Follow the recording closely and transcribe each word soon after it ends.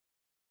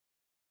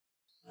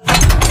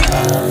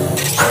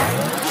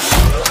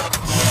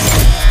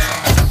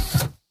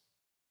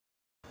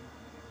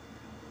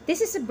This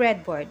is a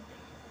breadboard.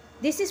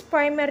 This is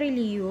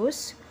primarily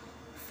used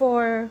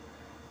for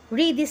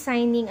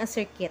redesigning a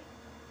circuit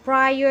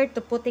prior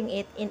to putting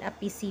it in a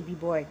PCB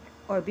board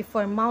or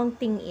before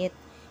mounting it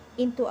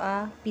into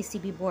a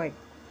PCB board.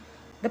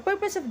 The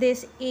purpose of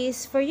this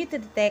is for you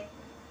to detect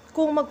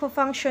kung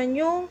magpa-function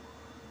yung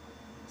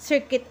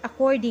circuit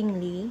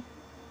accordingly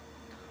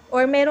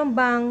or meron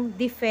bang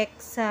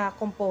defect sa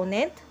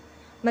component.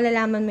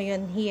 Malalaman mo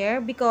yun here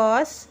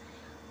because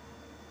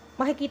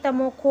makikita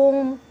mo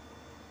kung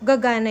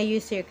gagana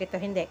yung circuit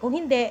o hindi. Kung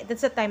hindi,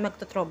 that's the time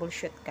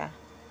magto-troubleshoot ka.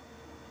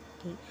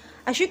 Okay.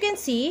 As you can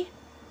see,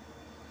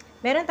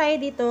 meron tayo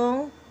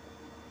ditong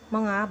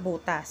mga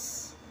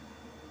butas.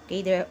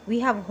 Okay, there, we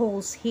have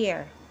holes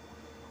here.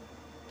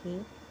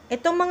 Okay.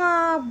 Itong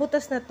mga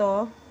butas na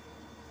to,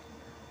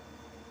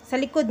 sa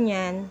likod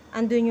niyan,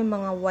 andun yung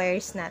mga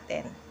wires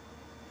natin.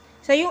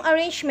 So, yung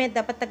arrangement,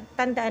 dapat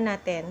tandaan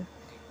natin,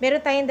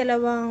 meron tayong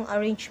dalawang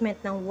arrangement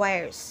ng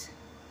wires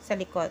sa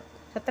likod.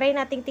 So, try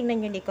nating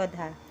tingnan yung likod,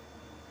 ha.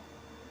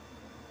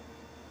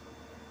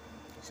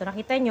 So,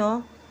 nakita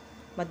nyo,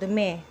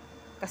 madumi.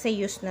 Kasi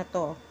used na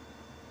to.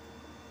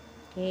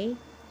 Okay?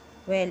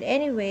 Well,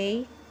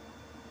 anyway,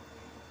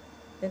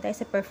 doon tayo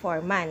sa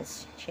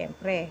performance.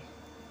 Siyempre.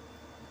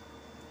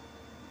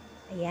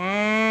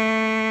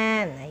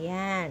 Ayan.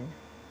 Ayan.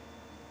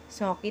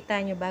 So, kita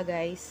nyo ba,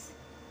 guys?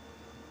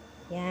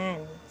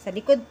 Ayan. Sa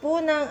likod po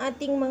ng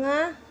ating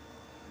mga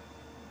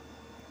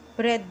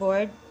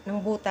breadboard ng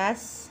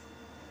butas,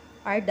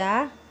 are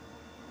the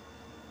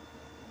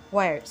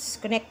wires,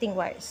 connecting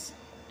wires.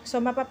 So,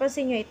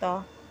 mapapansin nyo ito,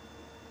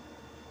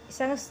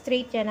 isang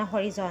straight yan na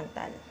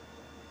horizontal.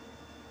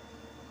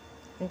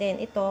 And then,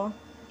 ito,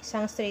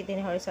 isang straight din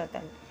na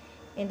horizontal.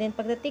 And then,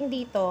 pagdating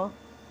dito,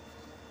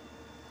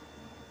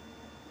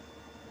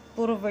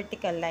 puro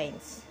vertical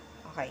lines.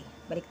 Okay,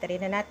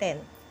 baliktarin na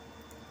natin.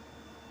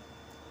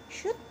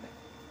 Shoot!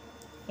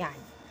 Yan.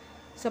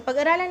 So,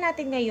 pag-aralan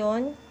natin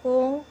ngayon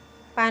kung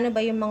paano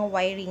ba yung mga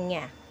wiring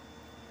niya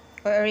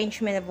or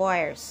arrangement of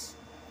wires.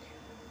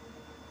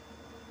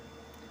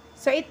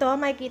 So, ito,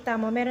 makikita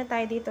mo, meron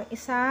tayo dito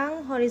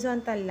isang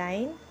horizontal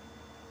line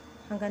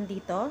hanggang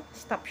dito.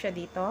 Stop siya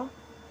dito.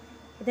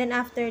 And then,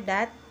 after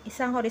that,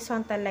 isang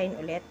horizontal line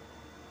ulit.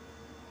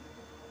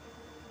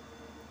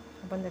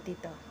 Habang na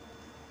dito.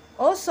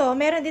 Also,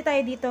 meron din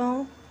tayo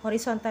ditong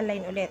horizontal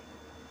line ulit.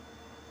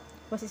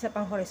 Tapos, isa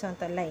pang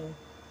horizontal line.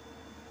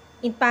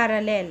 In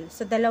parallel.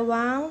 So,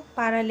 dalawang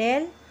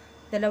parallel.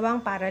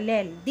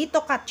 Dito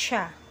cut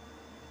siya.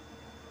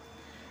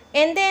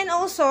 And then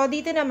also,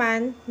 dito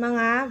naman,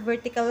 mga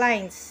vertical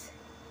lines.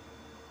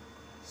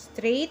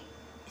 Straight,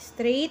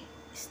 straight,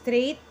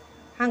 straight.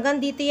 Hanggang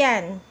dito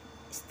yan.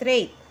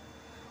 Straight.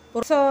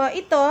 So,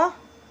 ito,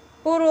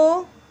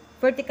 puro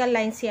vertical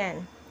lines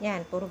yan.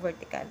 Yan, puro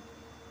vertical.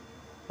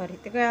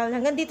 Vertical.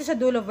 Hanggang dito sa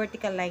dulo,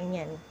 vertical line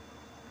yan.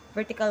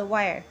 Vertical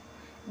wire.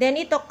 Then,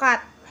 ito,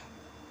 cut.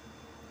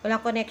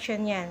 Walang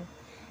connection yan.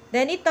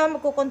 Then, ito,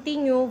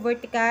 magkukontinue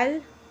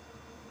vertical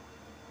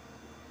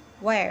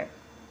wire.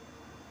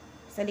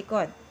 Sa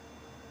likod.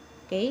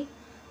 Okay?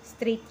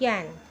 Straight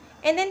yan.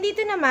 And then,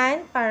 dito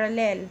naman,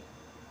 parallel.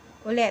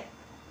 Ulit.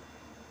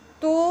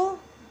 Two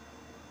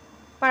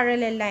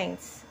parallel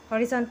lines.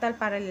 Horizontal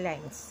parallel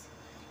lines.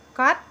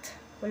 Cut.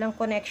 Walang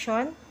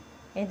connection.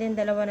 And then,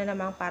 dalawa na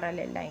namang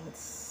parallel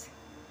lines.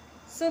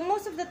 So,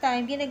 most of the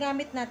time,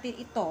 ginagamit natin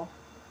ito.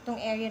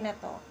 Itong area na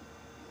to.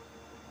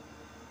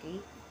 Okay?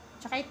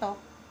 Tsaka ito.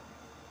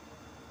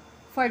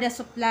 For the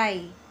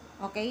supply.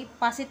 Okay?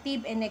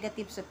 Positive and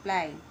negative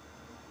supply.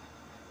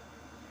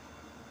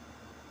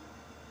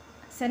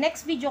 Sa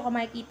next video ko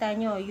makikita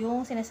nyo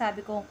yung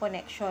sinasabi kong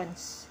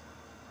connections.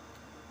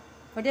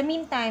 For the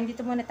meantime,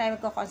 dito muna tayo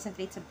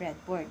magko-concentrate sa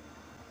breadboard.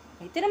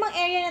 Ito namang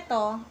area na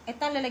to, ito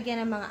ang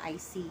lalagyan ng mga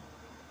IC.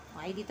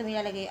 Okay, dito may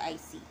lalagay yung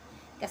IC.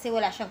 Kasi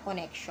wala siyang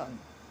connection.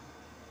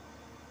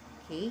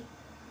 Okay?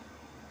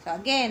 So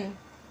again,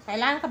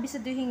 kailangan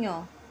kabisaduhin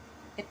nyo.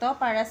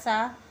 Ito para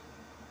sa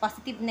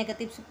positive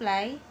negative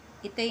supply.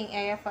 Ito yung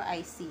area for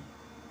IC.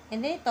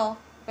 And then ito,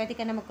 pwede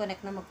ka na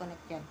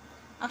mag-connect yan.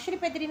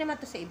 Actually, pwede rin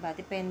naman to sa iba.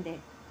 Depende.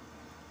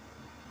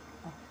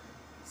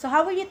 So,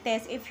 how will you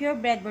test if your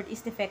breadboard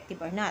is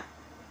defective or not?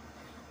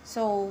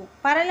 So,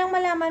 para lang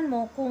malaman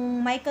mo kung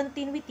may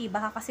continuity,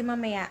 baka kasi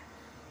mamaya,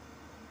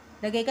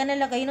 lagay ka na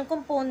lagay ng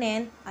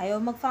component,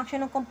 ayaw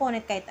mag-function ng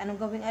component kahit anong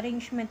gawing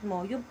arrangement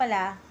mo, yung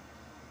pala,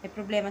 may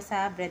problema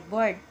sa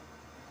breadboard.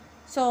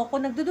 So,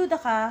 kung nagdududa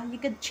ka, you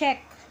could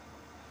check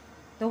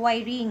the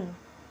wiring,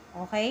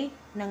 okay,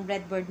 ng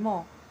breadboard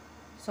mo.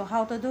 So,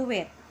 how to do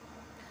it?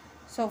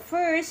 So,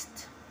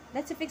 first,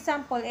 let's say, for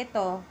example,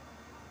 ito,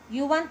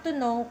 you want to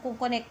know kung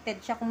connected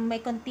siya, kung may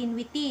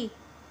continuity.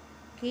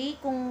 Okay?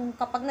 Kung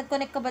kapag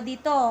nag-connect ka ba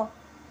dito,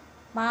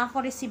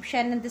 makaka-receive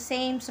siya ng the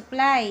same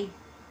supply.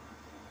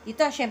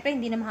 Dito, syempre,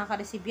 hindi na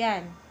makaka-receive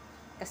yan.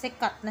 Kasi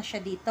cut na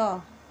siya dito.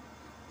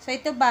 So,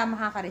 ito ba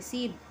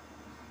makaka-receive?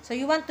 So,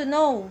 you want to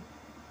know.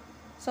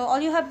 So,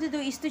 all you have to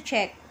do is to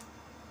check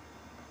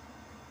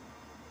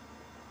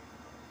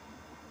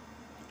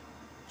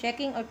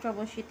Checking or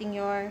troubleshooting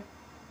your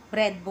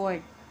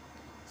breadboard.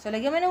 So,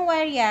 lagyan mo ng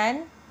wire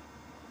yan.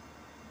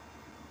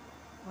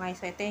 Okay,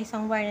 so ito yung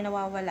isang wire na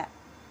nawawala.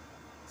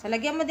 So,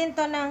 lagyan mo din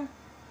to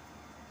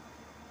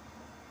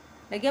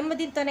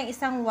ng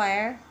isang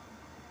wire.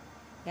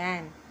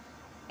 Yan.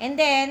 And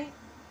then,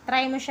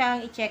 try mo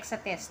siyang i-check sa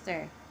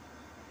tester.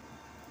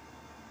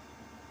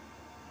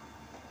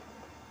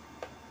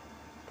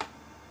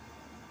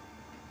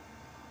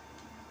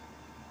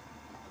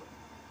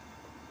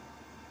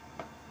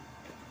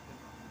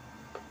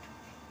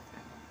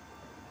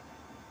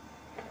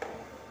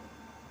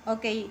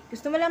 Okay,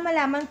 gusto mo lang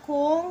malaman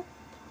kung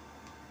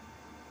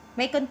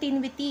may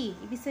continuity.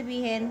 Ibig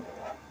sabihin,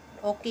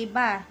 okay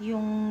ba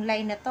yung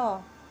line na to?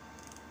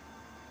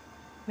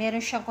 Meron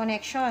siyang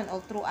connection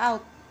all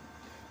throughout.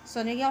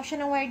 So, nilagyan ko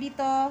siya ng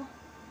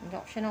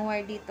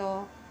wire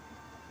dito.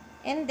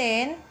 And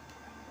then,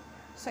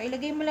 so,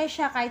 ilagay mo lang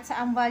siya kahit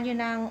sa ang value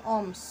ng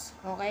ohms.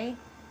 Okay?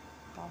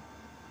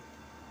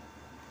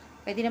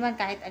 Pwede naman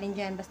kahit alin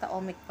dyan, basta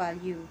ohmic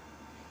value.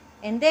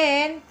 And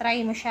then, try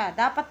mo siya.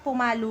 Dapat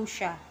pumalo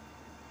siya.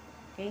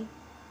 Okay?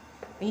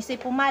 When you say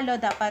pumalo,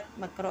 dapat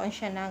magkaroon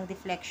siya ng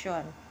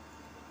deflection.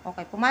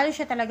 Okay, pumalo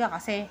siya talaga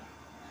kasi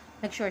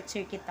nag-short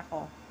circuit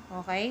ako.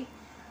 Okay?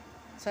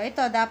 So,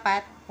 ito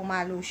dapat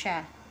pumalo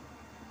siya.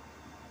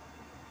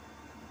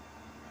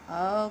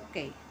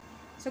 Okay.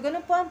 So,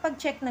 ganun po ang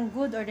pag-check ng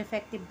good or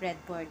defective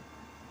breadboard.